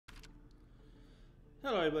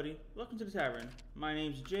Hello everybody, welcome to the tavern. My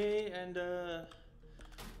name's Jay and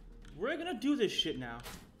we're gonna do this shit now.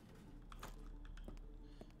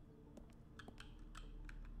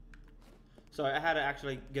 So I had to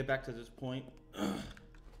actually get back to this point.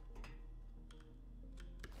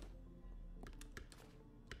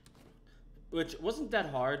 Which wasn't that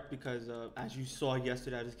hard because as you saw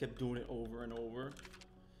yesterday, I just kept doing it over and over.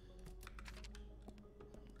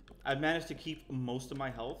 I managed to keep most of my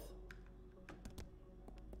health.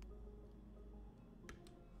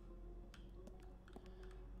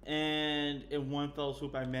 And in one fell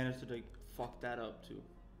swoop, I managed to like fuck that up too.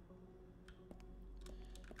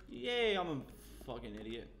 Yay, I'm a fucking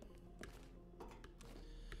idiot.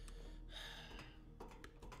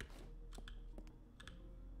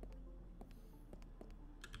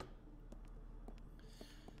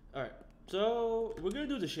 Alright, so we're gonna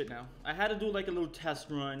do this shit now. I had to do like a little test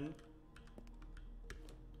run.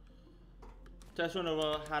 Test run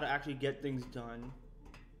of how to actually get things done.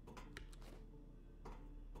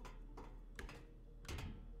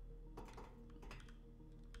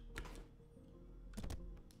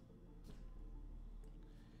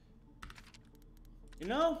 You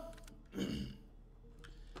know,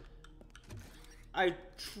 I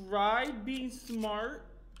tried being smart.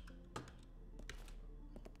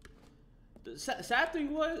 The sad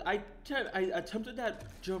thing was, I attempted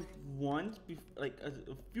that jump once, like a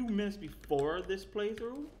few minutes before this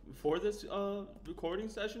playthrough, before this recording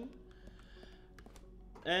session,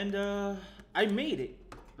 and I made it.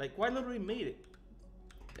 Like, quite literally made it,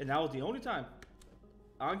 and that was the only time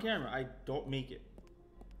on camera I don't make it.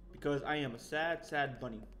 Because I am a sad, sad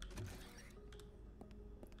bunny.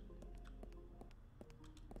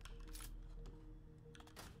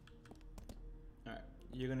 Alright,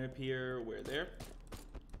 you're gonna appear where there?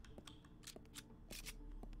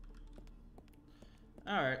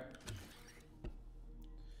 Alright.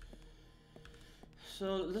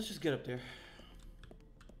 So let's just get up there.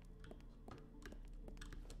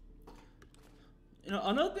 You know,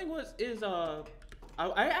 another thing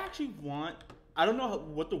I actually want, I don't know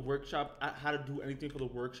what the workshop, how to do anything for the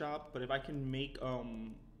workshop, but if I can make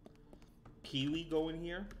Kiwi go in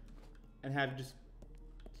here and have just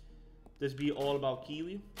this be all about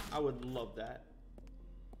Kiwi, I would love that.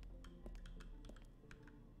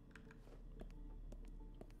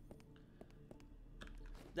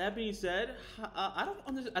 That being said, I don't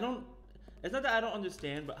understand. It's not that I don't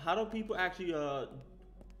understand, but how do people actually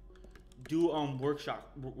do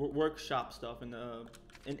workshop stuff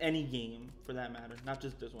in any game for that matter, not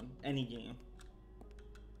just this one, any game.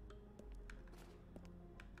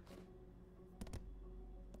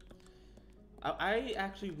 I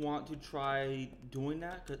actually want to try doing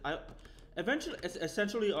that because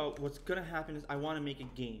essentially what's gonna happen is I want to make a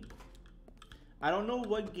game. I don't know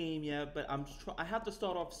what game yet, but I have to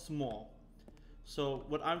start off small. So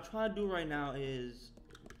what I'm trying to do right now is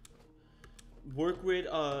work with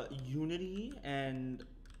Unity and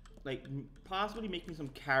like possibly making some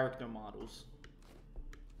character models.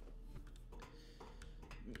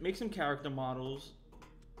 Make some character models.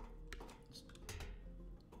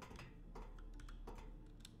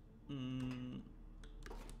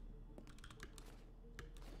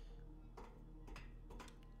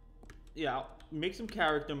 Yeah, make some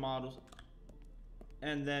character models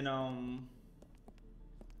and then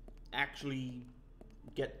actually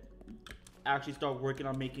start working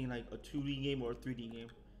on making like a 2D game or a 3D game.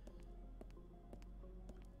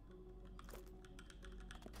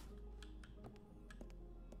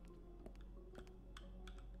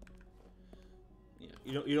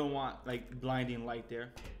 Yeah, you don't want like blinding light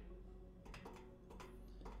there.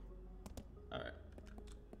 All right.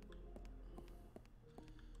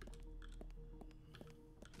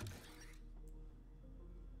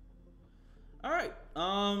 All right.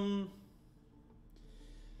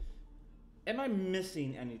 Am I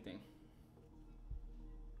missing anything?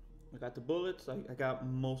 I got the bullets. I got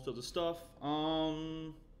most of the stuff.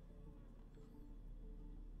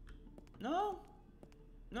 No,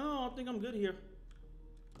 I think I'm good here.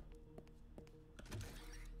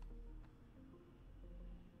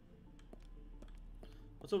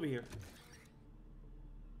 What's over here?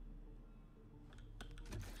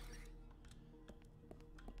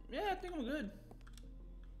 Yeah, I think I'm good.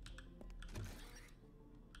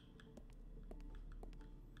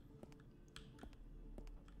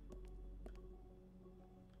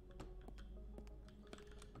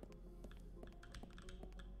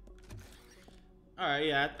 Alright,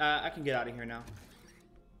 yeah, I can get out of here now.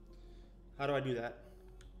 How do I do that?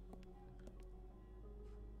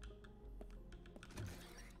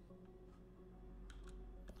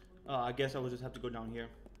 I guess I will just have to go down here.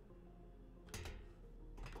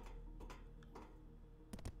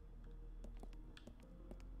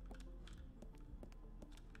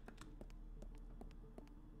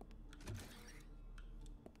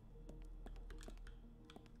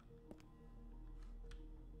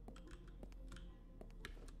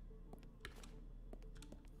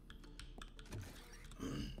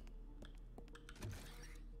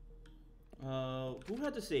 who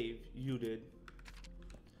had to save? You did.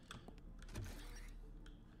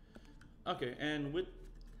 Okay, and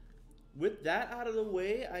with that out of the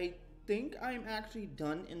way, I think I'm actually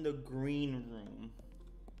done in the green room.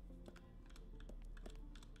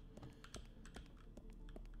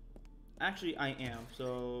 Actually, I am.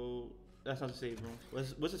 So that's not the save room.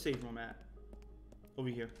 What's the save room at? Over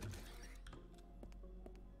here.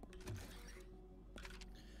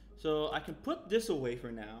 So I can put this away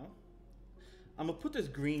for now. I'm gonna put this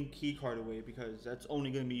green key card away because that's only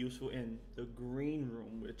gonna be useful in the green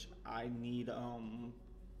room, which I need a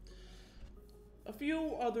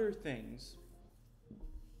few other things.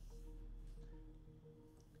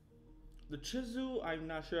 The chisel, I'm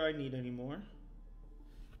not sure I need anymore.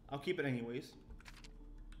 I'll keep it anyways.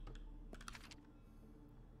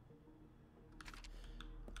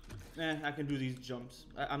 I can do these jumps.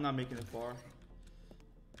 I'm not making it far.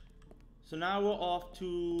 So now we're off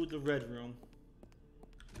to the red room.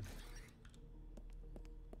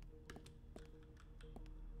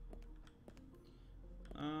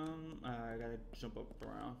 I gotta jump up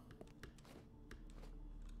around.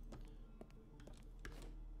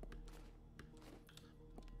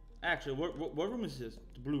 Actually, what room is this?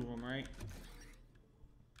 The blue room, right?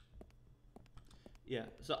 Yeah,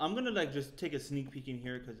 so I'm gonna like just take a sneak peek in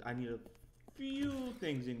here because I need a few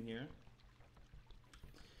things in here.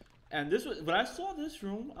 And this was, when I saw this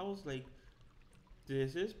room, I was like,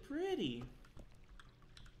 this is pretty.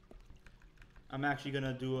 I'm actually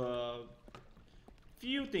gonna do a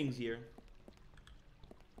few things here.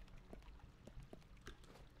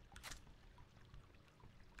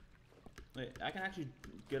 Wait, I can actually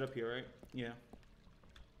get up here, right? Yeah.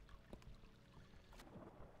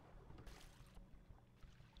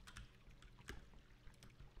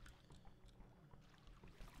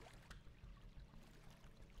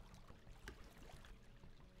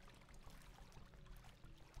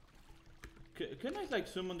 Couldn't I like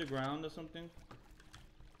swim underground or something?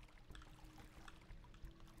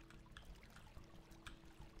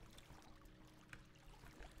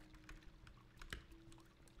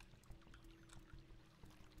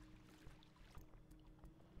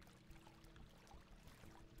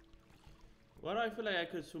 Why do I feel like I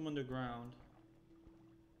could swim underground?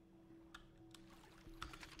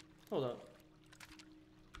 Hold up.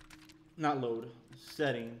 Not load.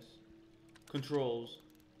 Settings. Controls.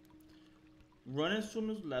 Run and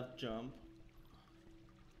swim is left jump.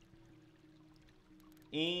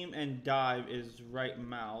 Aim and dive is right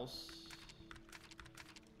mouse.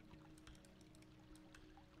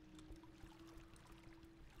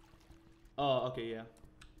 Oh, okay, yeah.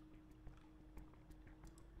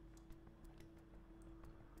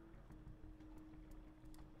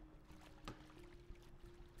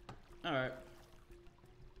 Alright.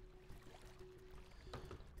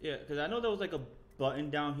 Yeah, because I know there was like a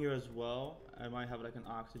button down here as well. I might have like an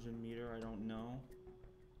oxygen meter, I don't know.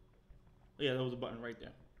 Yeah, there was a button right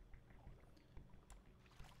there.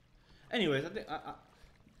 Anyways, I think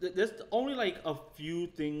there's only like a few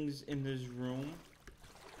things in this room.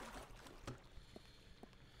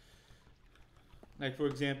 Like for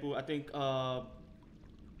example, I think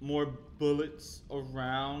more bullets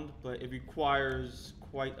around, but it requires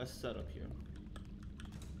quite a setup here.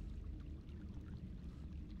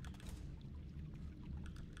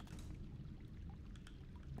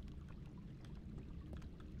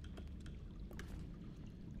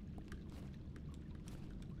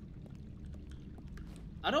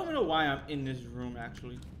 I don't even know why I'm in this room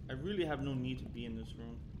actually. I really have no need to be in this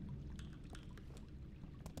room.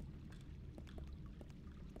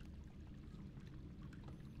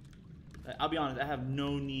 I'll be honest, I have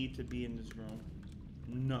no need to be in this room.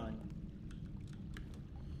 None.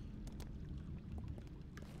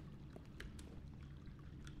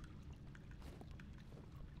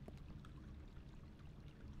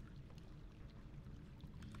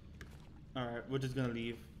 Alright, we're just gonna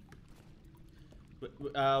leave.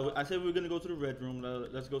 I said we were gonna go to the red room.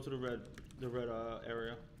 Let's go to the red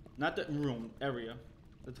area. Not the room, area.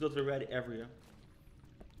 Let's go to the red area.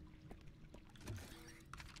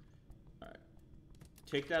 Alright.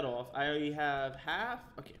 Take that off. I already have half.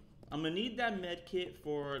 Okay. I'm gonna need that med kit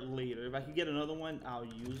for later. If I can get another one, I'll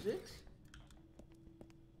use it.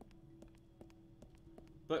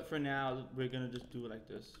 But for now, we're gonna just do it like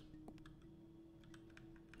this.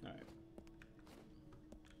 Alright.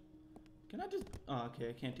 Can I just... Oh, okay.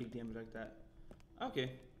 I can't take damage like that.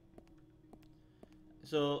 Okay.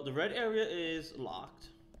 So, the red area is locked.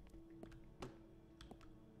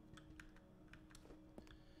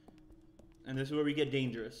 And this is where we get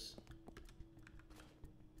dangerous.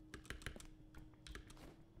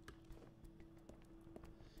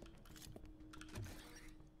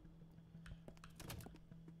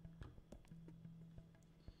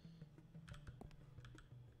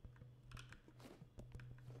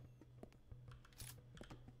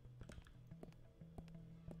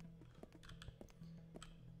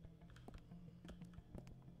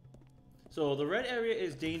 So the red area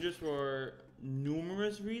is dangerous for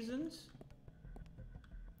numerous reasons.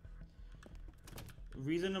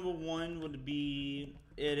 Reason number one would be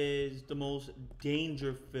it is the most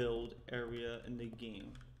danger-filled area in the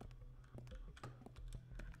game.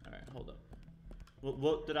 Alright, hold up.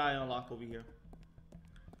 What did I unlock over here?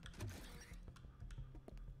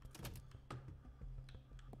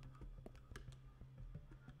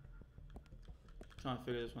 Trying to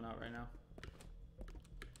figure this one out right now.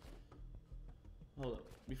 Hold up.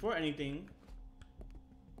 Before anything,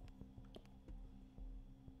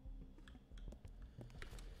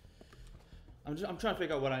 I'm trying to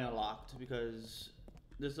figure out what I unlocked because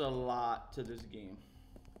there's a lot to this game.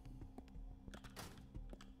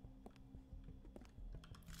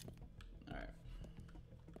 Alright.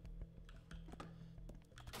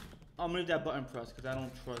 I'm gonna leave that button pressed because I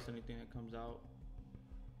don't trust anything that comes out.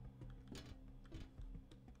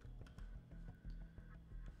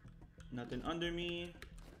 Nothing under me.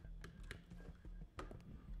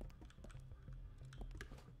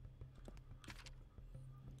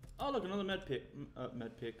 Oh look, another med pick. All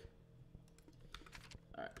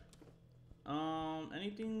right.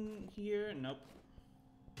 Anything here? Nope.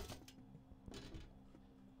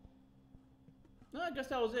 No, I guess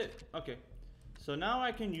that was it. Okay. So now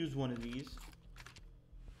I can use one of these.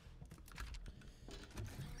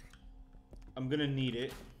 I'm gonna need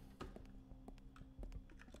it.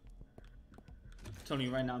 I'm telling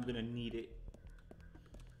you right now, I'm gonna need it.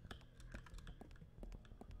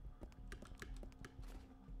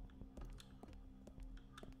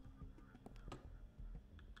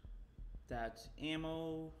 That's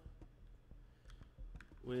ammo,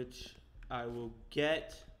 which I will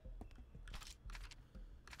get.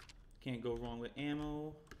 Can't go wrong with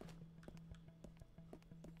ammo.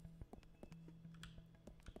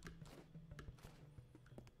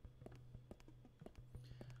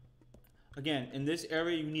 Again, in this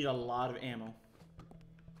area, you need a lot of ammo.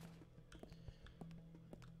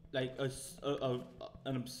 Like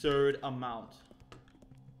an absurd amount.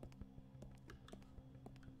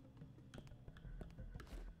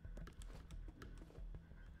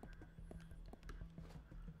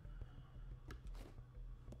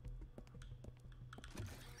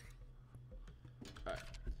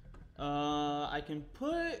 I can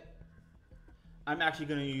put. I'm actually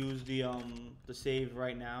gonna use the save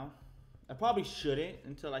right now. I probably shouldn't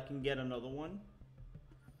until I can get another one.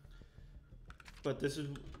 But this is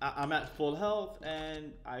I'm at full health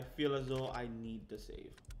and I feel as though I need the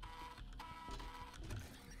save.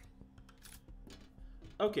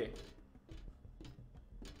 Okay.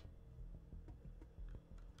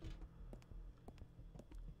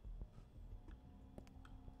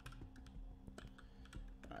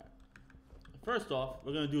 First off,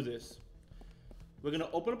 we're gonna do this. We're gonna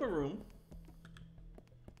open up a room.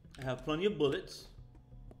 I have plenty of bullets.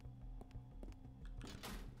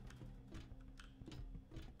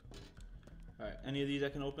 Alright, any of these I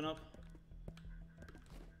can open up?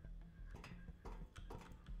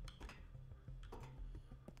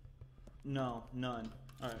 No, none.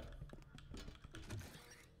 Alright.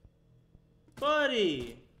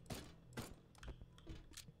 Buddy!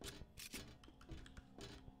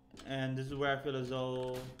 And this is where I feel as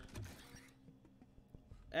though...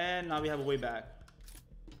 And now we have a way back.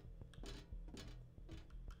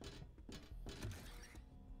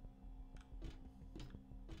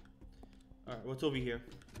 Alright, what's over here?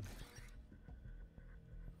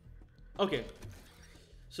 Okay.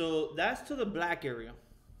 So that's to the black area.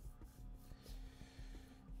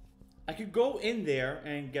 I could go in there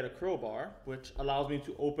and get a crowbar, which allows me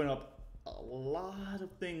to open up a lot of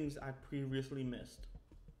things I previously missed.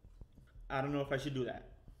 I don't know if I should do that.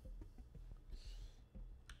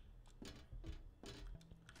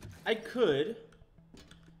 I could,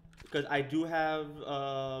 because I do have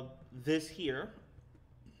this here.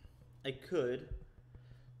 I could,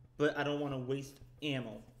 but I don't want to waste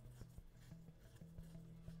ammo.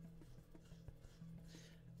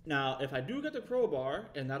 Now, if I do get the crowbar,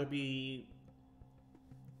 and that'll be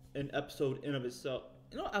an episode in of itself.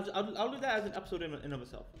 You know, I'll do that as an episode in of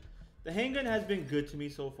itself. The handgun has been good to me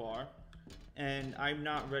so far. And I'm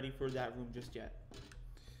not ready for that room just yet.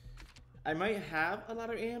 I might have a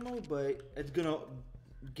lot of ammo, but it's gonna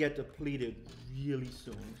get depleted really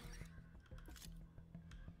soon.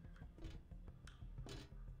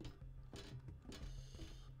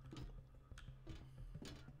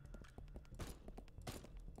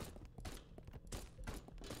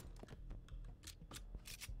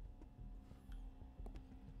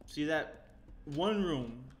 See that? One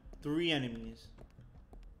room, 3 enemies.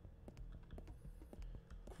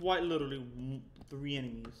 Quite literally 3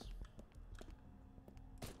 enemies.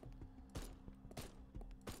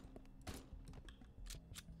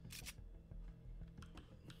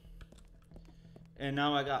 And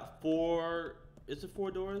now I got 4. Is it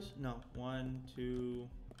 4 doors? No. 1, 2,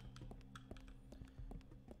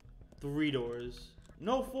 3 doors.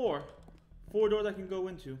 No, 4. 4 doors I can go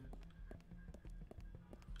into.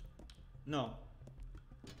 No.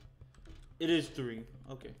 It is 3.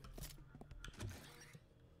 Okay.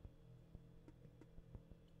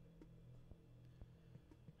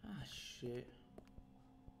 Ah, shit.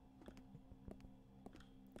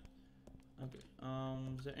 Okay.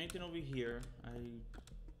 Is there anything over here?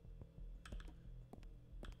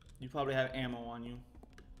 You probably have ammo on you.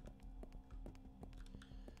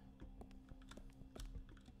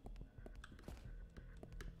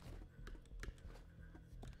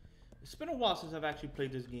 It's been a while since I've actually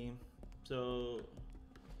played this game. So,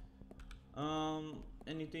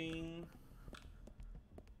 anything?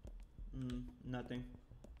 Nothing.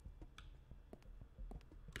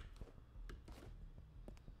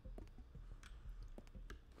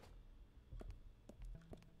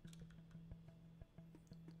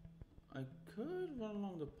 I could run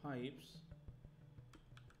along the pipes.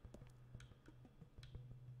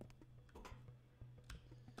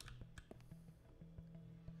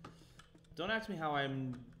 Don't ask me how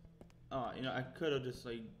I'm. You know, I could have just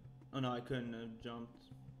like. Oh no, I couldn't have jumped.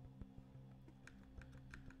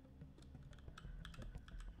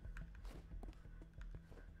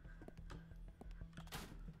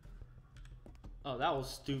 Oh, that was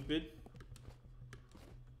stupid.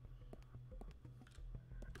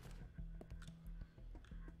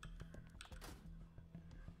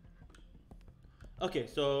 Okay,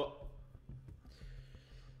 so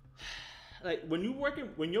like when you're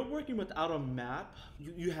working without a map,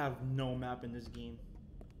 you have no map in this game.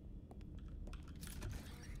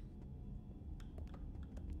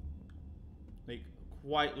 Like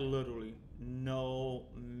quite literally no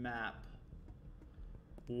map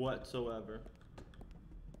whatsoever.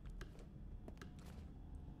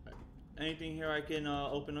 Right. Anything here I can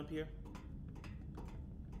open up here?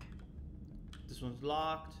 This one's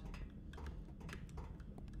locked.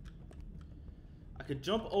 I could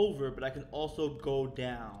jump over, but I can also go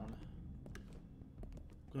down.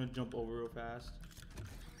 I'm gonna jump over real fast.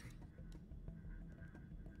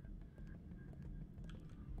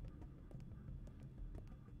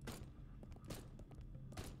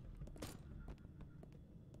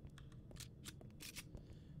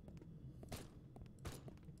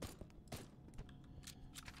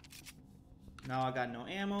 Now I got no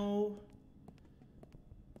ammo.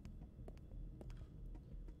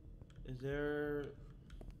 Is there...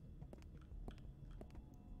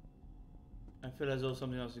 I feel as though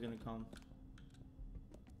something else is gonna come.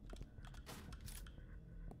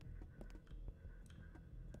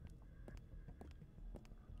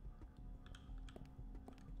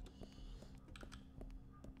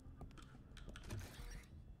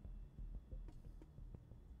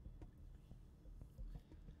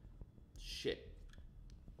 Shit.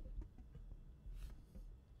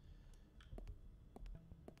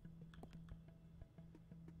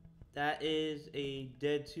 That is a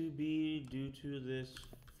dead 2B due to this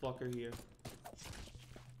fucker here.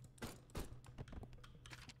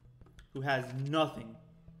 Who has nothing.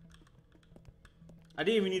 I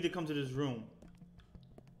didn't even need to come to this room.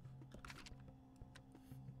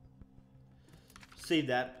 Save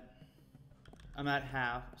that. I'm at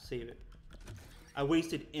half. Save it. I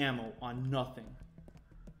wasted ammo on nothing.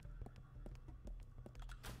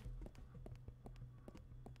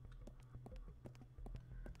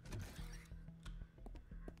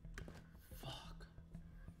 Fuck.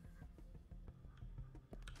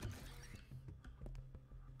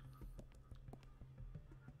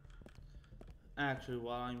 Actually,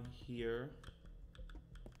 while I'm here,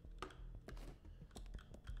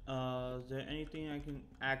 is there anything I can...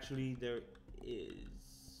 Actually, there is.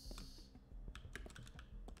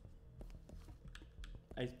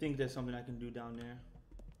 I think there's something I can do down there.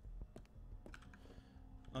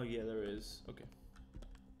 Oh yeah, there is. Okay.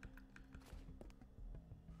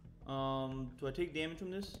 Do I take damage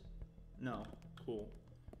from this? No. Cool.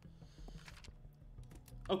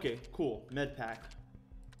 Okay, cool. Med pack.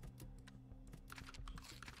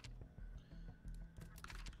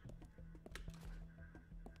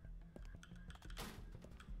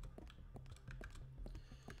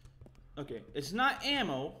 Okay, it's not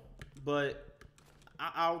ammo, but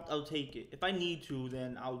I'll take it. If I need to,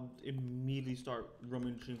 then I'll immediately start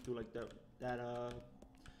rummaging through like that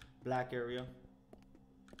black area.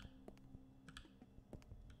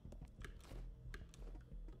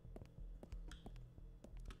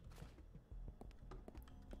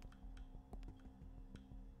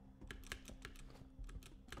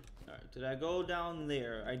 All right, did I go down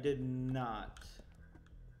there? I did not.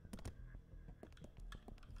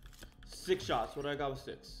 6 shots. What do I got with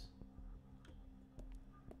 6?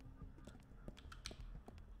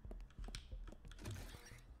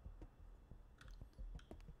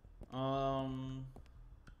 Son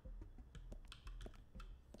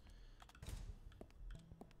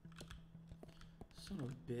of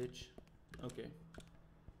a bitch. Okay.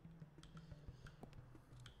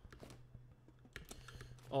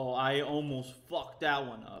 Oh, I almost fucked that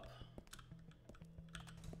one up.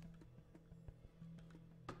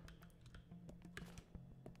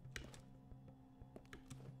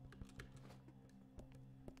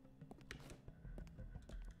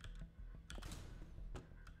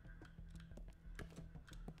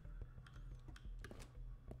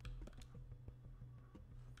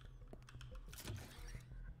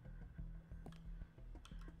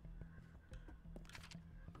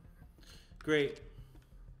 Great.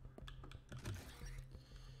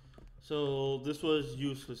 So this was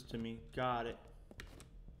useless to me. Got it.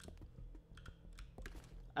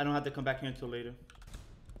 I don't have to come back here until later.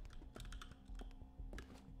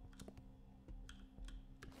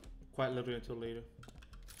 Quite literally until later.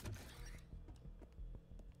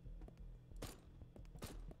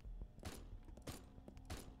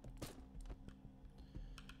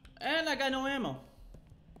 And I got no ammo.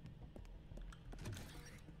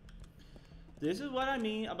 This is what I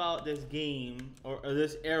mean about this game, or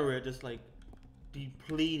this area just like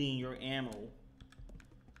depleting your ammo.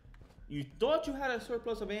 You thought you had a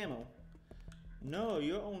surplus of ammo. No,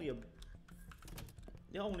 you're only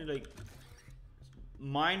like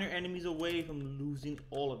minor enemies away from losing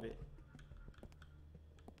all of it.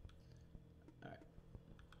 Alright.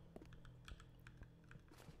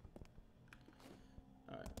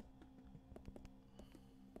 Alright.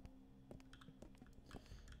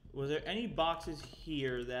 Was there any boxes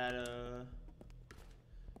here that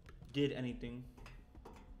did anything?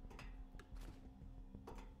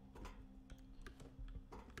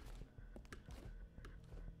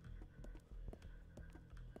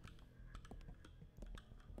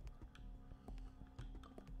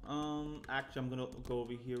 Actually, I'm gonna go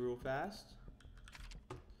over here real fast.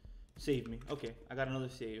 Save me. Okay, I got another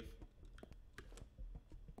save.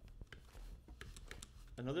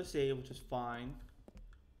 Another save, which is fine.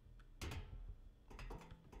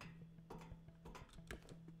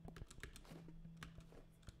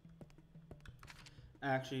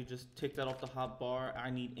 Actually, just take that off the hot bar. I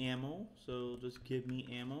need ammo, so just give me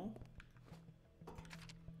ammo.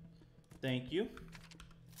 Thank you.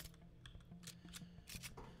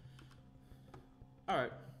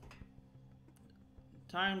 Alright.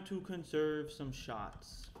 Time to conserve some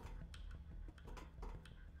shots.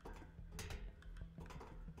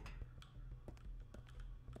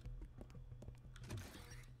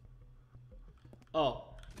 Oh,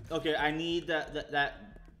 okay, I need that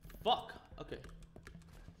fuck. Okay.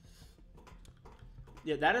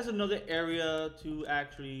 Yeah, that is another area to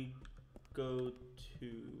actually go to.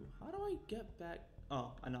 How do I get back?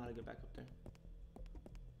 Oh, I know how to get back up there.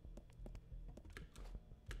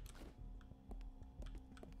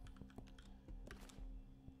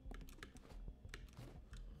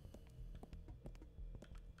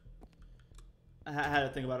 I had to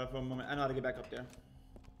think about it for a moment. I know how to get back up there.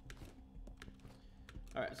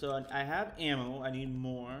 Alright, so I have ammo. I need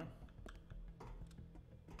more.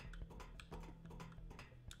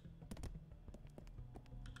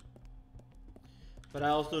 But I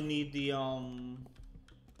also need the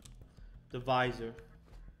visor.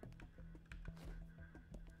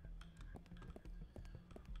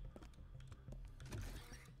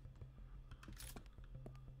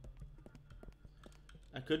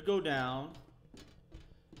 I could go down.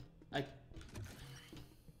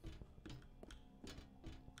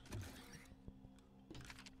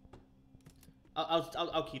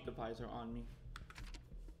 I'll keep the visor on me.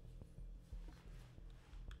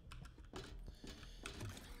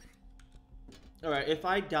 Alright, if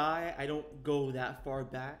I die, I don't go that far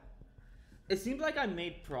back. It seems like I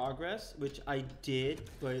made progress, which I did,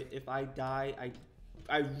 but if I die,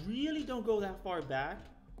 I really don't go that far back,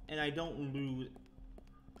 and I don't lose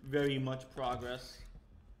very much progress.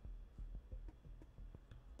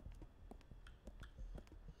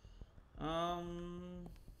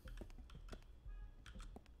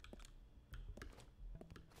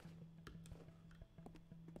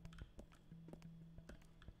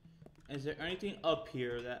 Is there anything up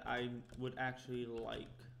here that I would actually like?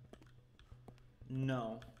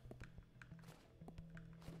 No.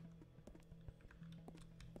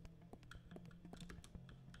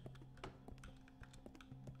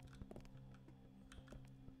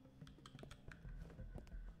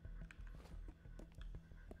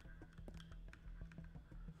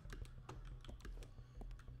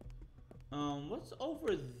 What's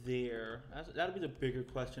over there? That'll be the bigger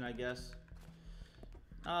question, I guess.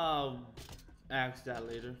 I'll ask that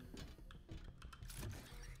later.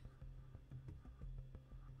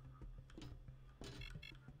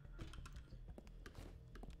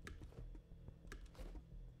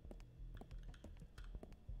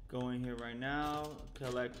 Go in here right now,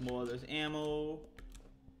 collect more of this ammo.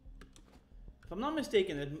 If I'm not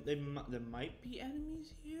mistaken, there might be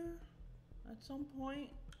enemies here at some point.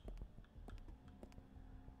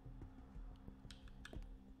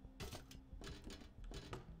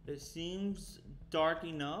 It seems dark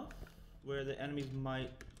enough where the enemies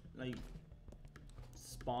might like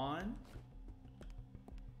spawn.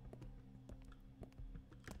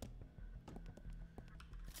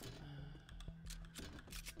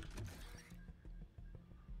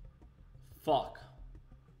 Fuck.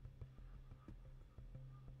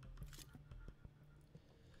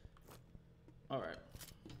 All right.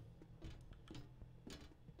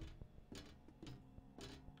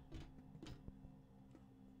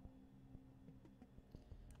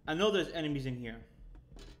 I know there's enemies in here.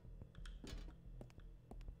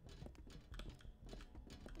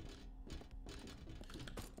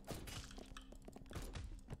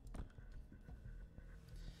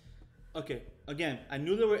 Okay, again, I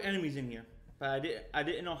knew there were enemies in here, but I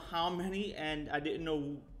didn't know how many, and I didn't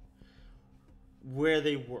know where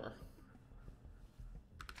they were.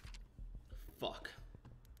 Fuck.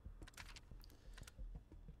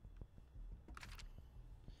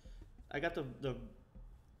 I got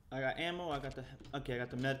I got ammo, I got I got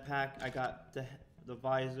the med pack, I got the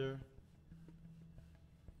visor.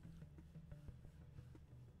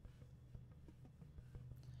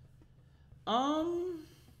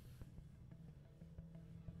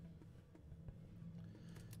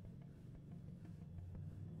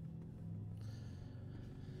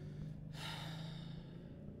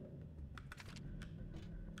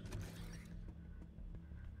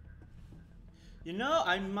 You know,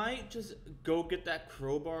 I might just go get that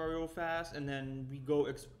crowbar real fast and then we go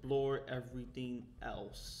explore everything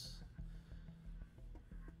else.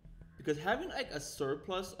 Because having like a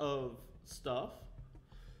surplus of stuff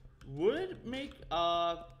would make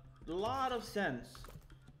a lot of sense.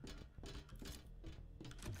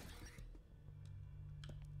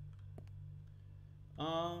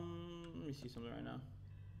 Let me see something right now.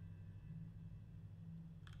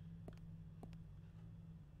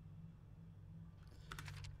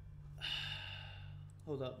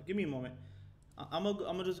 Hold up, give me a moment. I'm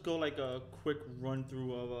gonna just go like a quick run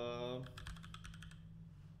through of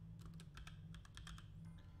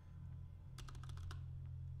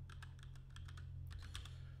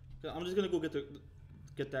I'm just gonna go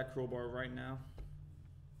get that crowbar right now.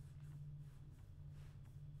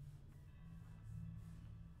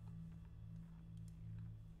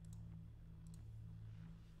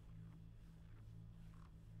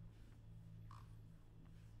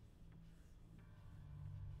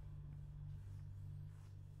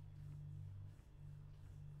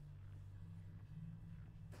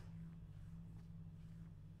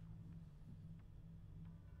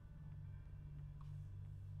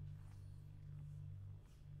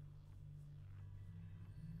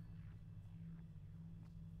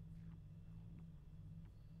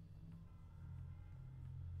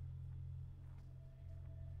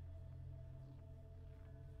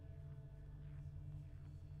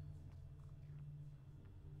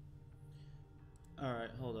 All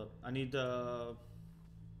right, hold up. I need a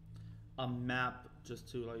map just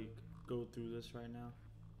to like go through this right now.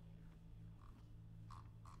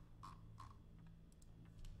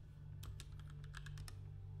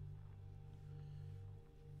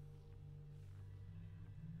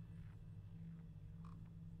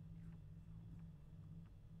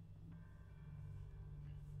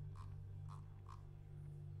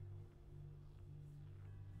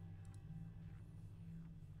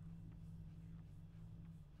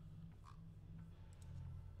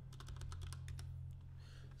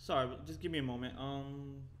 Sorry, just give me a moment.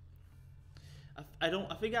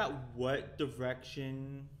 I forgot what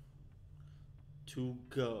direction to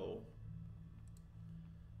go.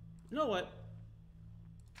 You know what?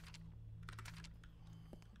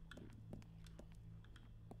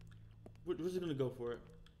 We're just gonna go for it.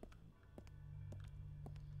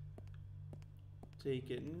 Take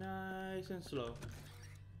it nice and slow.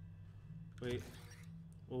 Wait,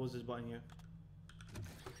 what was this button here?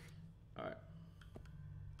 All right.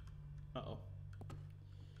 Uh-oh.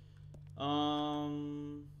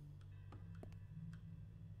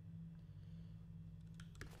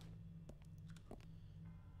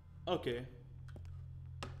 Okay.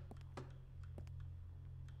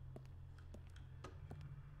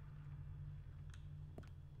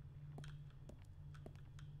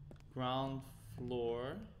 ground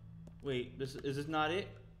floor. Wait, is this not it?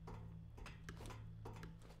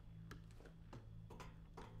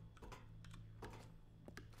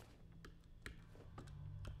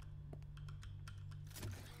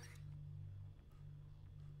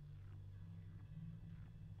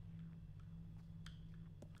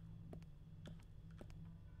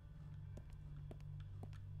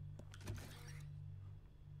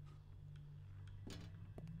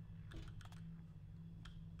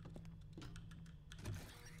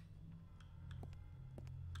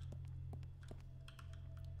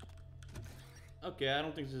 Okay, I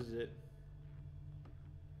don't think this is it.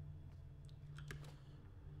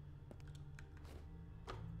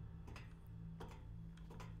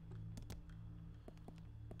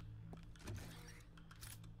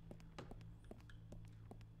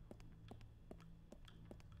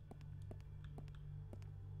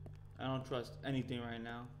 I don't trust anything right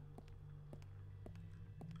now.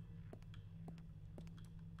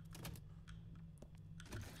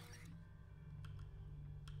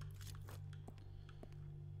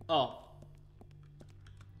 Oh.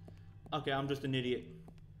 Okay, I'm just an idiot.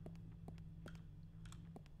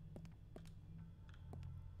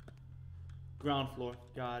 Ground floor.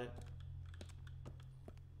 Got it.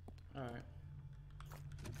 Alright.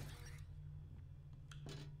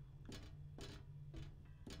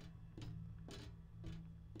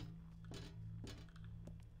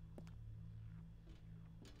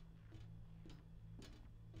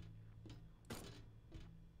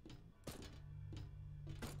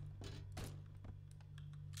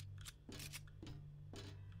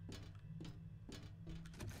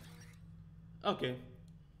 Okay.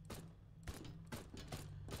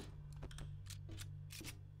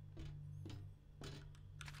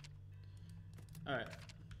 Alright.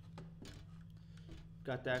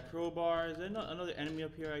 Got that crowbar. Is there another enemy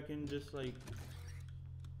up here I can just like...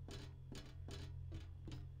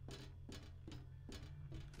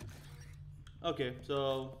 Okay,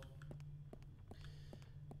 so...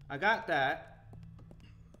 I got that.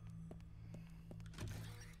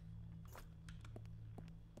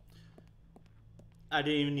 I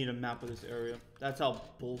didn't even need a map of this area. That's how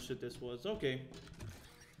bullshit this was. Okay.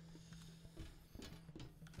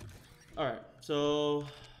 Alright, so...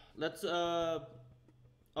 Let's,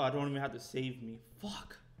 Oh, I don't even have to save me.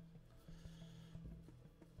 Fuck.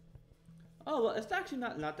 Oh, well, it's actually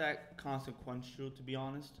not that consequential, to be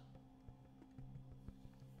honest.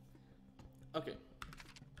 Okay.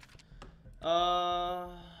 We're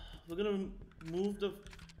gonna move the...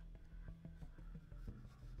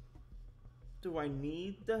 Do I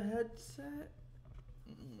need the headset?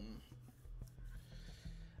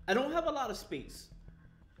 I don't have a lot of space.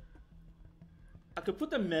 I could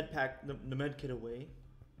put the med pack, the med kit away.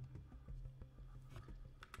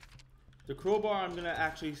 The crowbar I'm gonna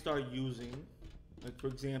actually start using. Like for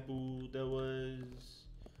example, there was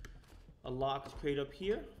a locked crate up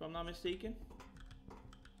here, if I'm not mistaken.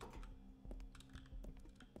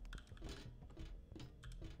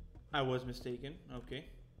 I was mistaken. Okay.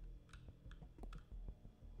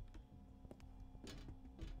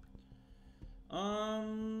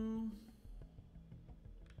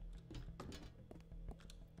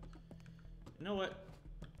 You know what?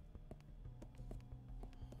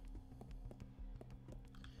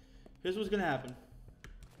 Here's what's gonna happen.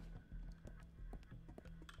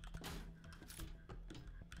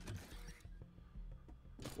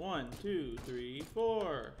 One, two, three,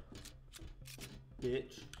 four.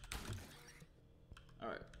 Bitch.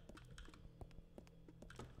 Alright.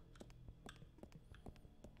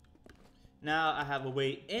 Now I have a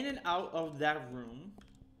way in and out of that room.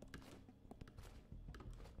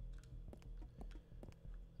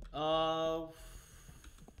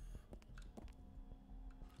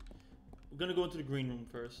 We're gonna go into the green room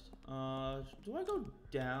first. Do I go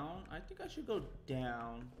down? I think I should go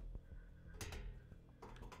down.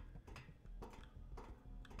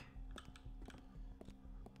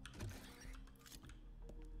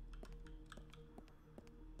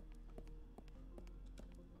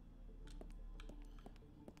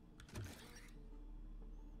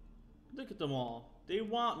 Look at them all. They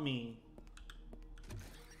want me.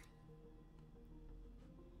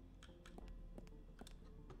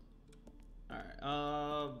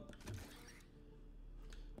 Alright,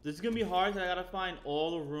 this is gonna be hard because I gotta find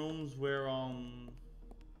all the rooms where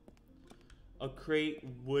a crate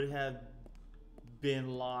would have been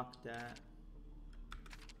locked at.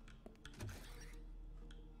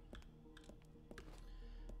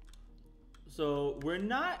 So we're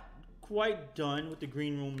not quite done with the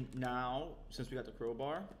green room now since we got the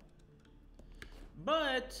crowbar,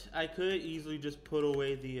 but I could easily just put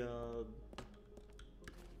away the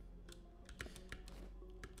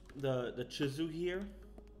the chisel here.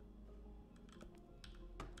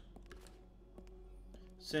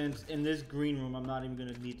 Since in this green room, I'm not even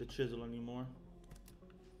gonna need the chisel anymore.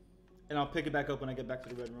 And I'll pick it back up when I get back to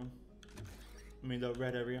the red room. I mean, the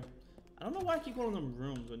red area. I don't know why I keep calling them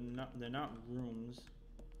rooms, but they're not rooms.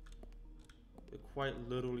 They're quite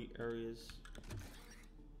literally areas.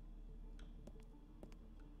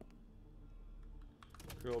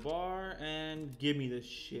 Crowbar, and give me this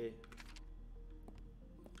shit.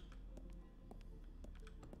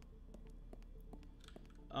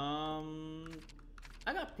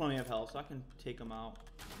 I got plenty of health, so I can take them out.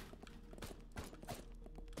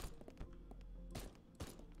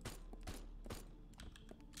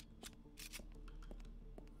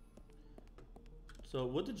 So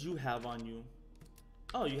what did you have on you?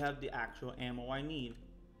 Oh, you have the actual ammo I need.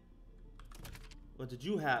 What did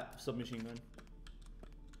you have? Submachine gun.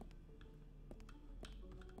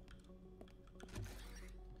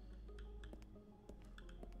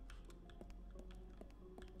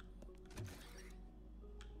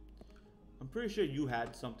 I'm pretty sure you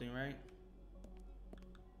had something, right?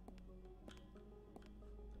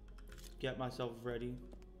 Get myself ready.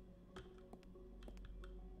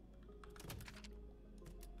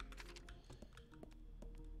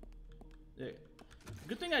 There.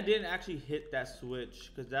 Good thing I didn't actually hit that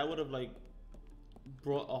switch, because that would have like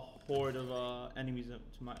brought a horde of enemies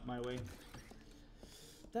to my way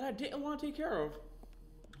that I didn't want to take care of.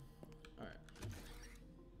 Alright.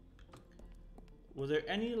 Was there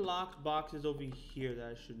any locked boxes over here that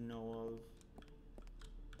I should know of?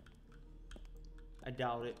 I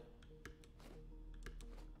doubt it.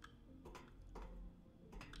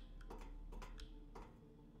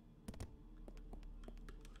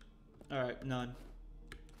 Alright, none.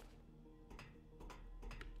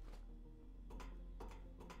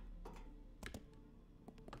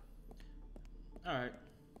 Alright.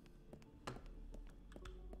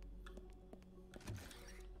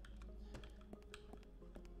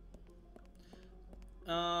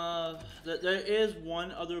 There is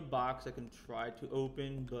one other box I can try to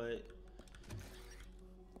open, but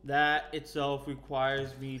that itself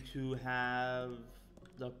requires me to have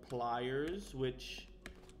the pliers, which,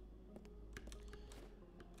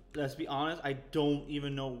 let's be honest, I don't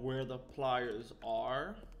even know where the pliers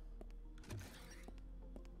are.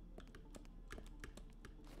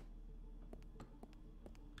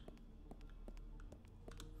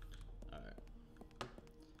 Alright.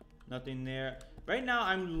 Nothing there. Right now,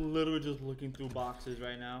 I'm literally just looking through boxes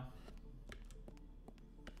right now.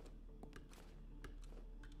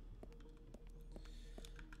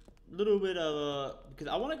 Little bit of because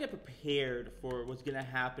I want to get prepared for what's gonna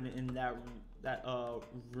happen in that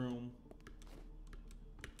room.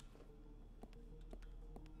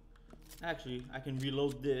 Actually, I can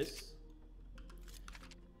reload this.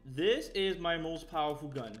 This is my most powerful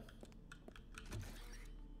gun.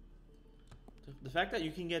 The fact that you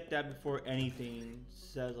can get that before anything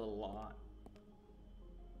says a lot.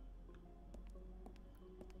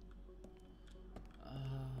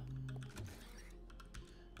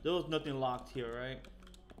 There was nothing locked here, right?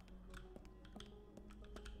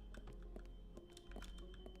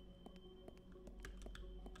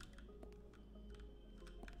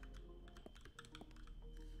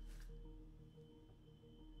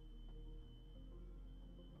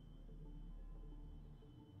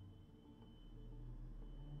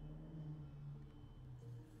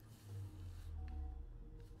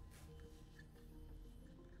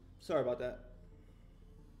 Sorry about that.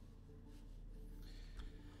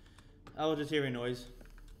 I was just hearing noise.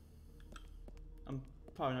 I'm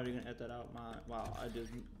probably not even gonna edit that out. Wow,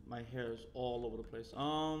 my hair is all over the place.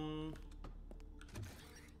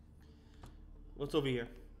 What's over here?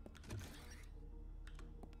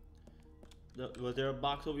 Was there a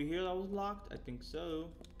box over here that was locked? I think so.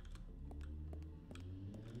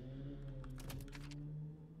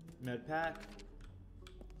 Med pack.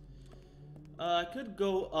 I could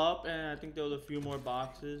go up, and I think there was a few more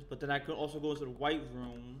boxes, but then I could also go into the white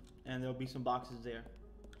room, and there'll be some boxes there.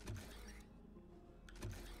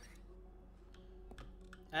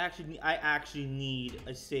 I actually need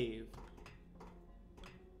a save.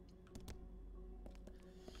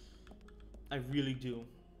 I really do.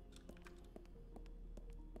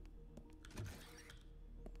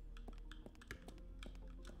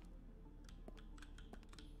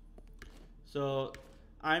 So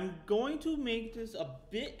I'm going to make this a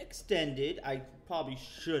bit extended. I probably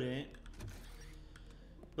shouldn't,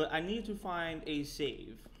 but I need to find a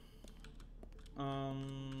save.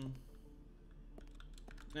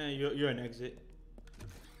 You're an exit.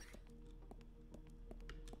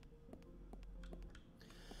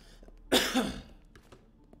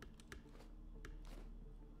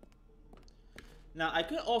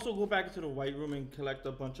 could also go back into the white room and collect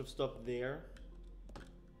a bunch of stuff there.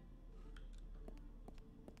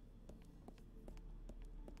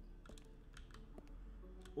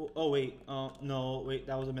 Oh wait, no, wait,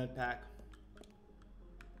 that was a med pack.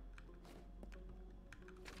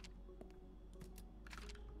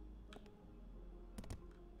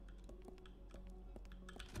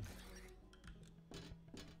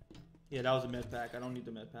 Yeah, that was a med pack. I don't need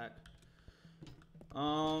the med pack.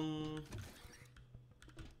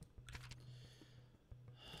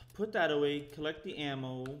 Put that away. Collect the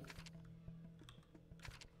ammo.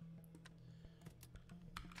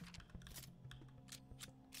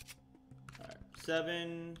 Alright,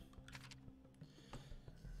 7.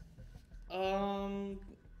 No,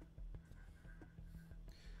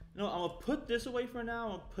 I'm gonna put this away for now.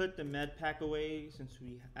 I'm gonna put the med pack away since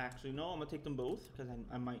we actually know. I'm gonna take them both because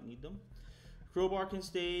I might need them. Crowbar can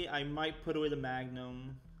stay. I might put away the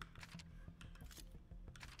Magnum.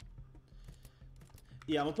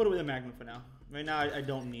 Yeah, I'm gonna put away the Magnum for now. Right now, I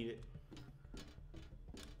don't need it.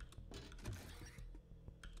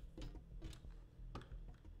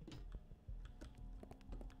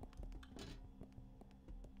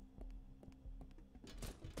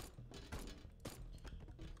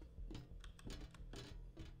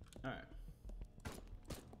 Alright.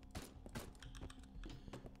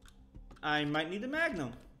 I might need the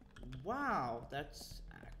Magnum. Wow, that's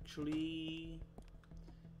actually...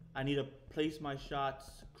 I need to place my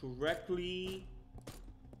shots correctly.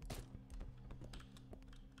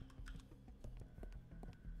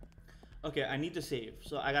 Okay, I need to save.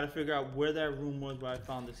 So I gotta figure out where that room was where I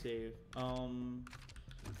found the save.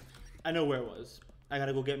 I know where it was. I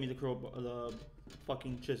gotta go get me the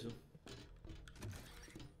fucking chisel.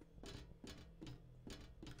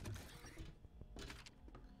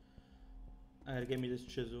 I gotta get me this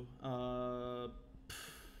chisel.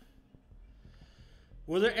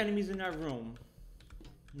 Were there enemies in that room?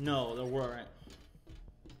 No, there weren't.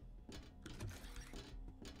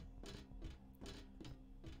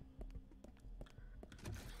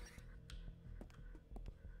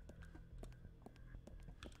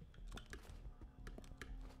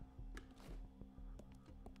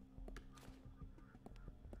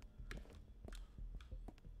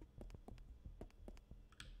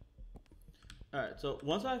 Alright, so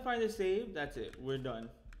once I find the save, that's it. We're done.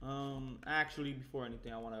 Actually, before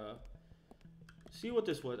anything, I want to see what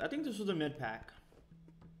this was. I think this was a med pack.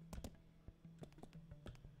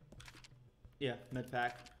 Yeah, med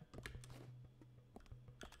pack.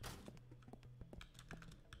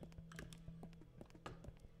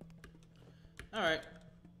 Alright.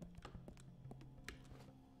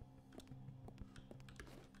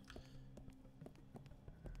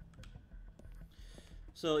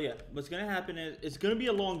 So yeah, what's gonna happen is it's gonna be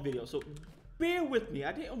a long video. So bear with me.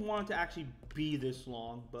 I didn't want it to actually be this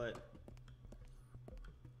long, but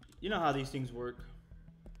you know how these things work.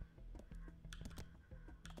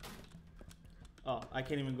 Oh, I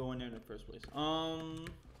can't even go in there in the first place.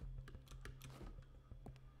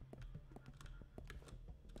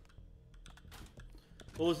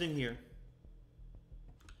 What was in here?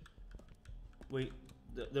 Wait,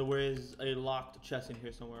 there is a locked chest in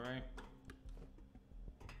here somewhere, right?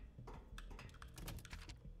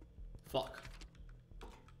 Fuck.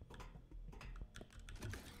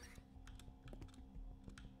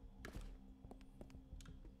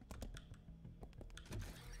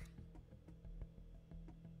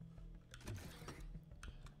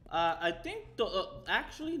 I think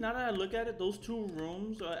actually, now that I look at it, those two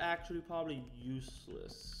rooms are actually probably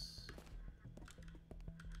useless.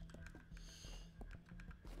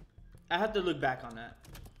 I have to look back on that.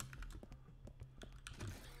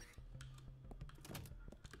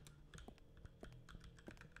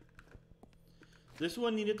 This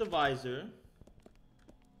one needed the visor.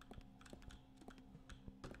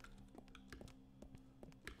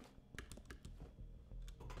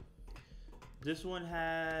 This one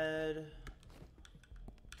had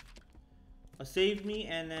a save me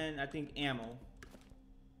and then I think ammo.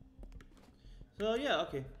 So yeah,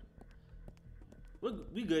 okay.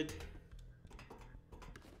 We good.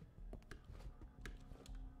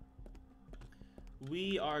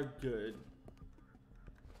 We are good.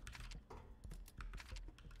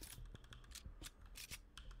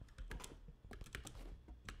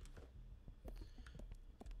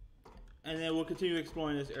 And then we'll continue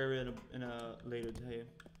exploring this area in a later day,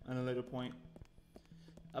 in a later point.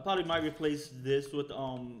 I probably might replace this with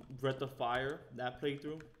Breath of Fire, that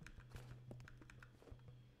playthrough,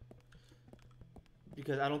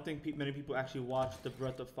 because I don't think many people actually watch the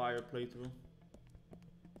Breath of Fire playthrough.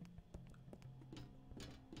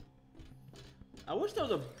 I wish there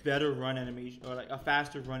was a better run animation or like a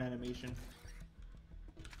faster run animation.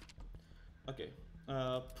 Okay,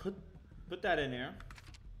 put that in there.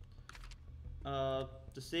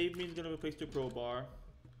 The save me is gonna replace the crowbar.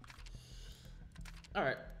 All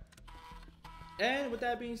right. And with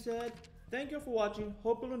that being said, thank you for watching.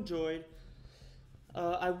 Hope you enjoyed.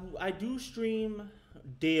 I do stream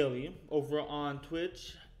daily over on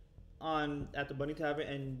Twitch, at the Bunny Tavern,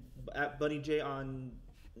 and at Bunny J on.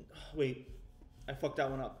 Wait, I fucked that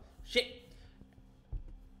one up. Shit.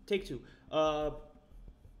 Take two.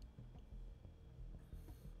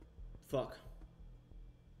 Fuck.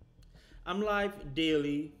 I'm live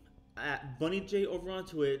daily at Bunny J over on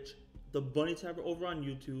Twitch, the Bunny Tavern over on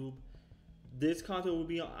YouTube. This content will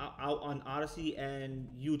be out on Odyssey and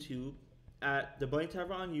YouTube, at the Bunny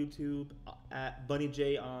Tavern on YouTube, at Bunny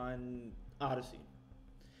J on Odyssey.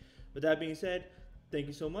 With that being said, thank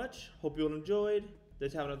you so much. Hope you all enjoyed.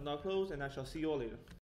 This Tavern is now closed, and I shall see you all later.